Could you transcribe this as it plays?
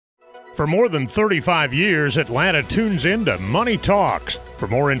For more than 35 years, Atlanta tunes into Money Talks. For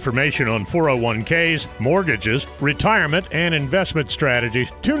more information on 401ks, mortgages, retirement, and investment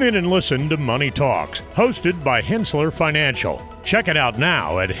strategies, tune in and listen to Money Talks, hosted by Hensler Financial. Check it out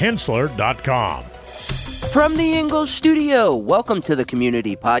now at hensler.com. From the Ingalls studio, welcome to the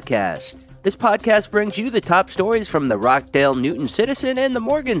Community Podcast. This podcast brings you the top stories from the Rockdale Newton Citizen and the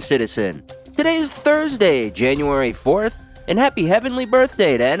Morgan Citizen. Today is Thursday, January 4th, and happy heavenly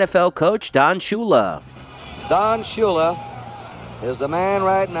birthday to NFL coach Don Shula. Don Shula is the man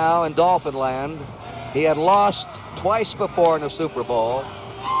right now in Dolphin Land. He had lost twice before in the Super Bowl.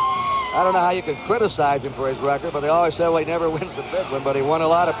 I don't know how you can criticize him for his record, but they always say, well, he never wins a big one, but he won a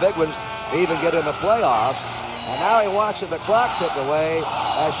lot of big ones to even get in the playoffs. And now he watches the clock tick away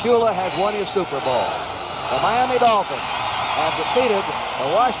as Shula has won his Super Bowl. The Miami Dolphins have defeated the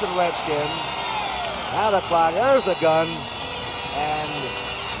Washington Redskins. Now the clock, there's the gun,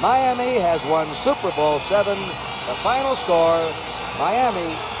 and Miami has won Super Bowl VII. The final score,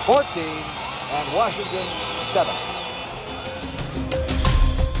 Miami 14 and Washington 7.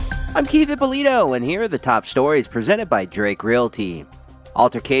 I'm Keith Ippolito, and here are the top stories presented by Drake Realty.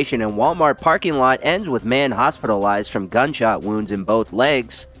 Altercation in Walmart parking lot ends with man hospitalized from gunshot wounds in both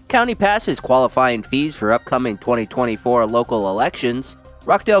legs. County passes qualifying fees for upcoming 2024 local elections.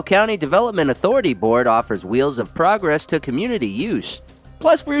 Rockdale County Development Authority Board offers Wheels of Progress to community use.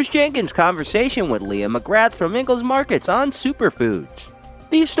 Plus, Bruce Jenkins' conversation with Leah McGrath from Ingalls Markets on superfoods.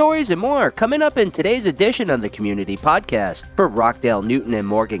 These stories and more coming up in today's edition of the Community Podcast for Rockdale, Newton, and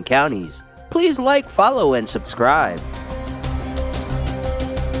Morgan counties. Please like, follow, and subscribe.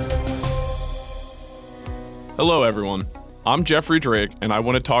 Hello, everyone. I'm Jeffrey Drake, and I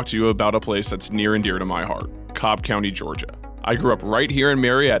want to talk to you about a place that's near and dear to my heart, Cobb County, Georgia. I grew up right here in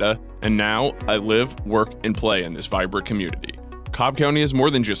Marietta, and now I live, work, and play in this vibrant community. Cobb County is more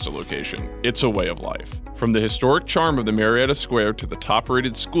than just a location, it's a way of life. From the historic charm of the Marietta Square to the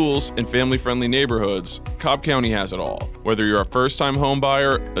top-rated schools and family-friendly neighborhoods, Cobb County has it all. Whether you're a first-time home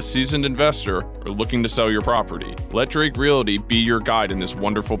buyer, a seasoned investor, or looking to sell your property, let Drake Realty be your guide in this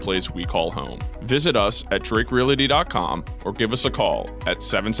wonderful place we call home. Visit us at drakerealty.com or give us a call at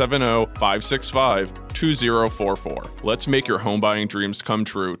 770-565-2044. Let's make your home buying dreams come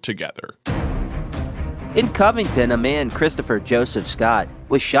true together. In Covington, a man, Christopher Joseph Scott,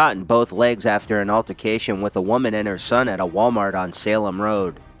 was shot in both legs after an altercation with a woman and her son at a Walmart on Salem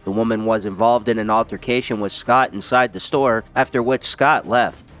Road. The woman was involved in an altercation with Scott inside the store, after which Scott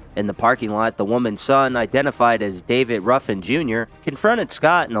left. In the parking lot, the woman's son, identified as David Ruffin Jr., confronted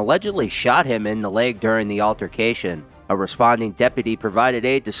Scott and allegedly shot him in the leg during the altercation. A responding deputy provided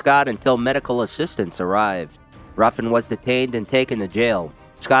aid to Scott until medical assistance arrived. Ruffin was detained and taken to jail.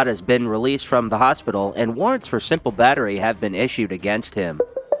 Scott has been released from the hospital, and warrants for simple battery have been issued against him.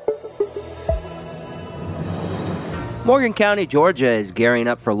 Morgan County, Georgia is gearing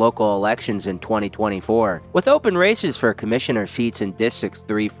up for local elections in 2024, with open races for commissioner seats in Districts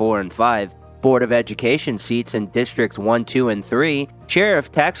 3, 4, and 5, Board of Education seats in Districts 1, 2, and 3,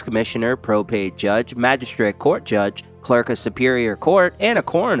 Sheriff, Tax Commissioner, Probate Judge, Magistrate Court Judge, Clerk of Superior Court, and a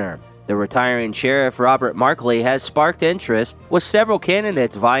coroner. The retiring Sheriff Robert Markley has sparked interest, with several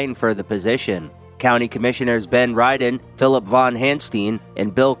candidates vying for the position. County Commissioners Ben Ryden, Philip Von Hanstein,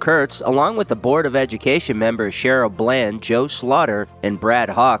 and Bill Kurtz, along with the Board of Education members Cheryl Bland, Joe Slaughter, and Brad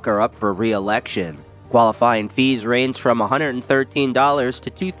Hawk, are up for re-election. Qualifying fees range from $113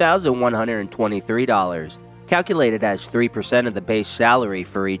 to $2,123, calculated as 3% of the base salary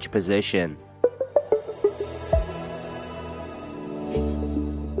for each position.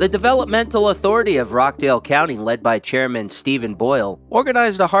 The Developmental Authority of Rockdale County, led by Chairman Stephen Boyle,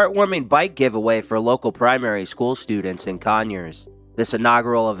 organized a heartwarming bike giveaway for local primary school students in Conyers. This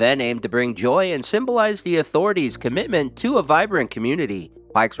inaugural event aimed to bring joy and symbolize the authority's commitment to a vibrant community.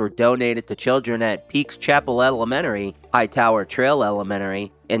 Bikes were donated to children at Peaks Chapel Elementary, Hightower Trail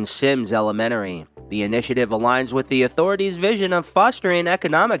Elementary, and Sims Elementary. The initiative aligns with the authority's vision of fostering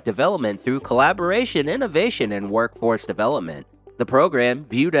economic development through collaboration, innovation, and workforce development. The program,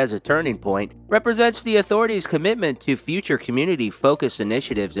 viewed as a turning point, represents the authority's commitment to future community-focused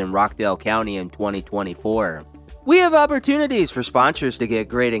initiatives in Rockdale County in 2024. We have opportunities for sponsors to get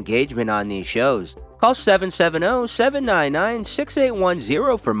great engagement on these shows. Call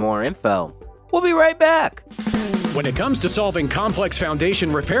 770-799-6810 for more info. We'll be right back. When it comes to solving complex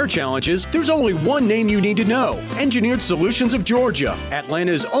foundation repair challenges, there's only one name you need to know: Engineered Solutions of Georgia,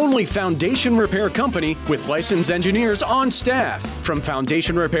 Atlanta's only foundation repair company with licensed engineers on staff. From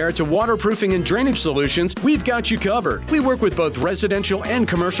foundation repair to waterproofing and drainage solutions, we've got you covered. We work with both residential and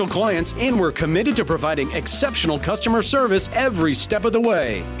commercial clients, and we're committed to providing exceptional customer service every step of the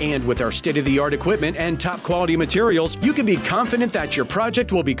way. And with our state-of-the-art equipment and top quality materials, you can be confident that your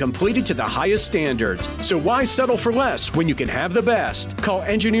project will be completed to the highest standards. So why settle for less when you can have the best? Call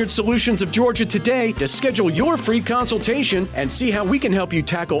Engineered Solutions of Georgia today to schedule your free consultation and see how we can help you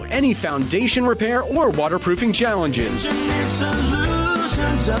tackle any foundation repair or waterproofing challenges. Engineered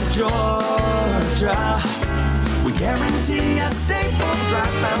Solutions of Georgia. We guarantee a stable, dry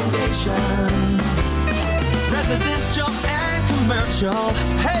foundation. Residential and commercial.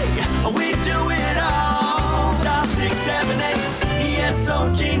 Hey, we do it all. Dial 678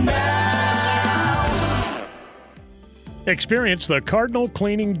 ESOG now. Experience the Cardinal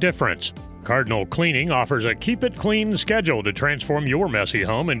Cleaning difference. Cardinal Cleaning offers a keep it clean schedule to transform your messy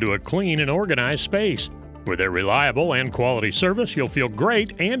home into a clean and organized space. With their reliable and quality service, you'll feel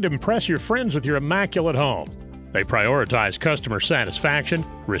great and impress your friends with your immaculate home. They prioritize customer satisfaction,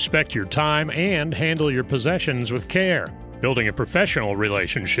 respect your time, and handle your possessions with care. Building a professional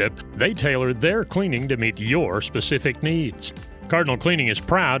relationship, they tailor their cleaning to meet your specific needs. Cardinal Cleaning is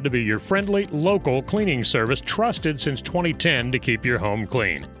proud to be your friendly, local cleaning service trusted since 2010 to keep your home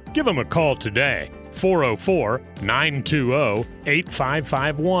clean. Give them a call today,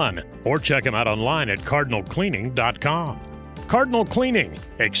 404-920-8551, or check them out online at cardinalcleaning.com. Cardinal Cleaning.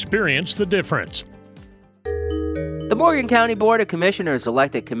 Experience the difference. The Morgan County Board of Commissioners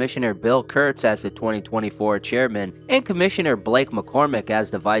elected Commissioner Bill Kurtz as the 2024 chairman and Commissioner Blake McCormick as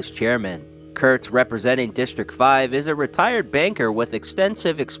the vice chairman. Kurtz, representing District 5, is a retired banker with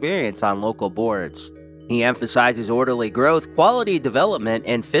extensive experience on local boards. He emphasizes orderly growth, quality development,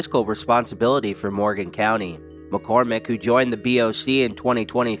 and fiscal responsibility for Morgan County. McCormick, who joined the BOC in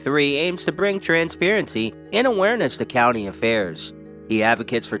 2023, aims to bring transparency and awareness to county affairs. He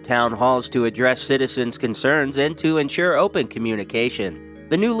advocates for town halls to address citizens' concerns and to ensure open communication.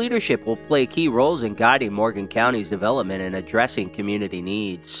 The new leadership will play key roles in guiding Morgan County's development and addressing community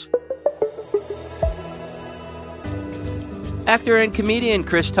needs. Actor and comedian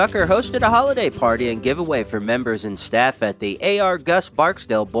Chris Tucker hosted a holiday party and giveaway for members and staff at the A.R. Gus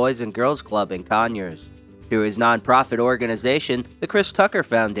Barksdale Boys and Girls Club in Conyers. Through his nonprofit organization, the Chris Tucker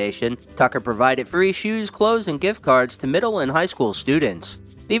Foundation, Tucker provided free shoes, clothes, and gift cards to middle and high school students.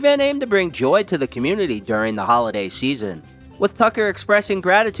 The event aimed to bring joy to the community during the holiday season, with Tucker expressing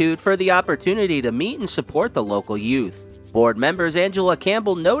gratitude for the opportunity to meet and support the local youth. Board members Angela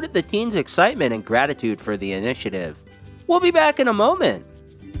Campbell noted the teens' excitement and gratitude for the initiative. We'll be back in a moment.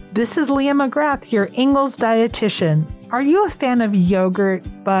 This is Leah McGrath, your Ingalls dietitian. Are you a fan of yogurt,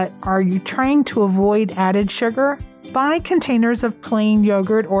 but are you trying to avoid added sugar? Buy containers of plain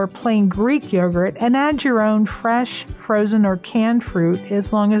yogurt or plain Greek yogurt and add your own fresh, frozen, or canned fruit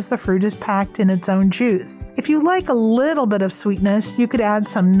as long as the fruit is packed in its own juice. If you like a little bit of sweetness, you could add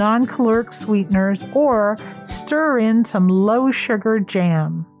some non-caloric sweeteners or stir in some low-sugar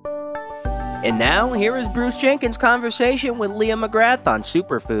jam. And now, here is Bruce Jenkins' conversation with Leah McGrath on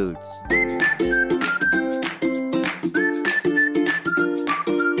superfoods.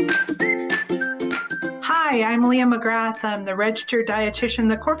 Hi, I'm Leah McGrath. I'm the registered dietitian,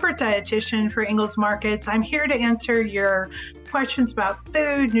 the corporate dietitian for Ingalls Markets. I'm here to answer your questions about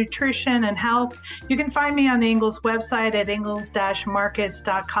food, nutrition, and health. You can find me on the Ingalls website at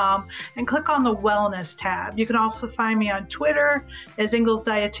ingalls-markets.com and click on the Wellness tab. You can also find me on Twitter as Ingalls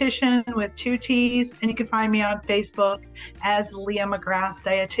Dietitian with 2 T's, and you can find me on Facebook as Leah McGrath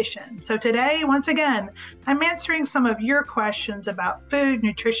Dietitian. So today, once again, I'm answering some of your questions about food,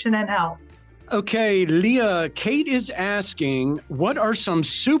 nutrition, and health. Okay, Leah, Kate is asking, what are some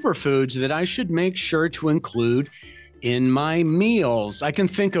superfoods that I should make sure to include in my meals? I can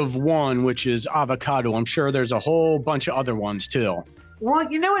think of one, which is avocado. I'm sure there's a whole bunch of other ones too.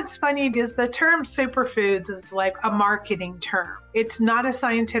 Well, you know what's funny is the term superfoods is like a marketing term. It's not a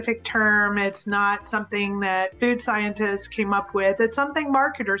scientific term. It's not something that food scientists came up with. It's something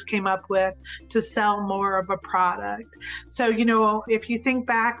marketers came up with to sell more of a product. So, you know, if you think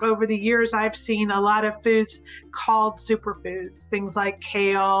back over the years, I've seen a lot of foods called superfoods, things like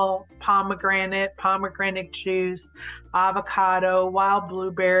kale, pomegranate juice, avocado, wild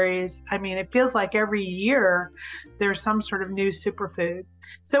blueberries. I mean, it feels like every year there's some sort of new superfood.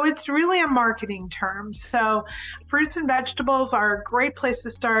 So it's really a marketing term. So fruits and vegetables are a great place to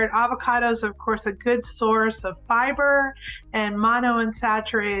start. Avocados, of course, a good source of fiber and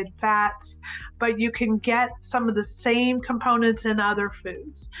monounsaturated fats, but you can get some of the same components in other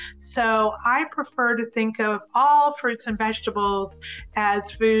foods. So I prefer to think of all fruits and vegetables as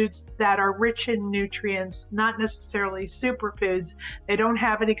foods that are rich in nutrients, not necessarily superfoods. They don't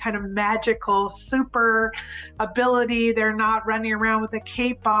have any kind of magical super ability. They're not running around with a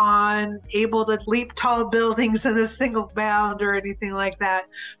cape on, able to leap tall buildings in a single bound or anything like that.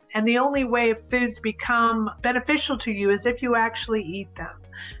 And the only way foods become beneficial to you is if you actually eat them.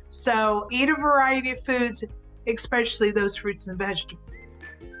 So eat a variety of foods, especially those fruits and vegetables.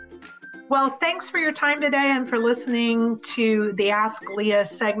 Well, thanks for your time today and for listening to the Ask Leah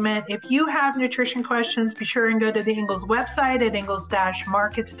segment. If you have nutrition questions, be sure and go to the Ingles website at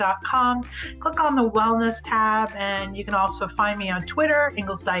ingles-markets.com. Click on the Wellness tab, and you can also find me on Twitter,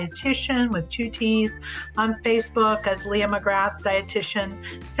 Ingles Dietitian with 2 T's, on Facebook as Leah McGrath Dietitian.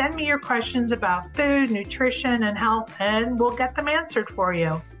 Send me your questions about food, nutrition, and health, and we'll get them answered for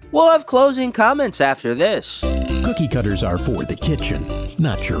you. We'll have closing comments after this. Cookie cutters are for the kitchen,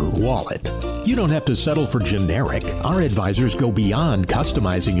 not your wallet. You don't have to settle for generic. Our advisors go beyond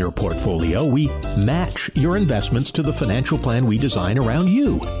customizing your portfolio. We match your investments to the financial plan we design around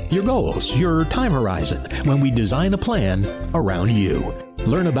you, your goals, your time horizon, when we design a plan around you.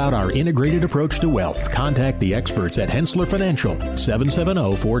 Learn about our integrated approach to wealth. Contact the experts at Hensler Financial,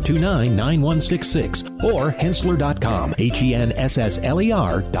 770-429-9166, or Hensler.com,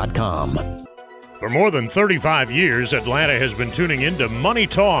 HENSSLER.com. For more than 35 years, Atlanta has been tuning into Money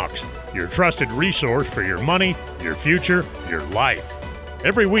Talks, your trusted resource for your money, your future, your life.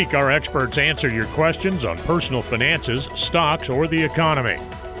 Every week, our experts answer your questions on personal finances, stocks, or the economy.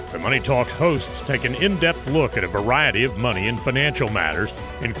 The Money Talks hosts take an in-depth look at a variety of money and financial matters,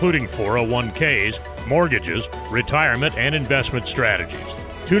 including 401ks, mortgages, retirement, and investment strategies.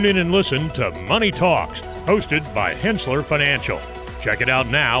 Tune in and listen to Money Talks, hosted by Hensler Financial. Check it out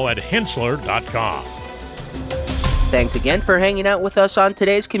now at Hensler.com. Thanks again for hanging out with us on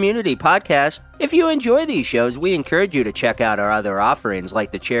today's community podcast. If you enjoy these shows, we encourage you to check out our other offerings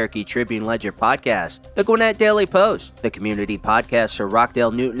like the Cherokee Tribune Ledger podcast, the Gwinnett Daily Post, the community podcasts for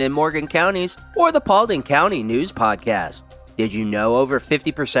Rockdale, Newton, and Morgan counties, or the Paulding County News podcast. Did you know over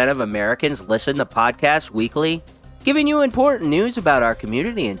 50% of Americans listen to podcasts weekly? Giving you important news about our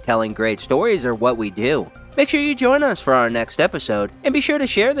community and telling great stories are what we do. Make sure you join us for our next episode, and be sure to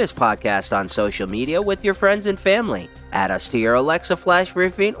share this podcast on social media with your friends and family. Add us to your Alexa Flash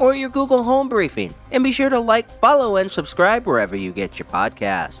Briefing or your Google Home Briefing, and be sure to like, follow, and subscribe wherever you get your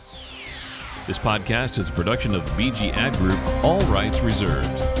podcasts. This podcast is a production of the BG Ad Group, all rights reserved.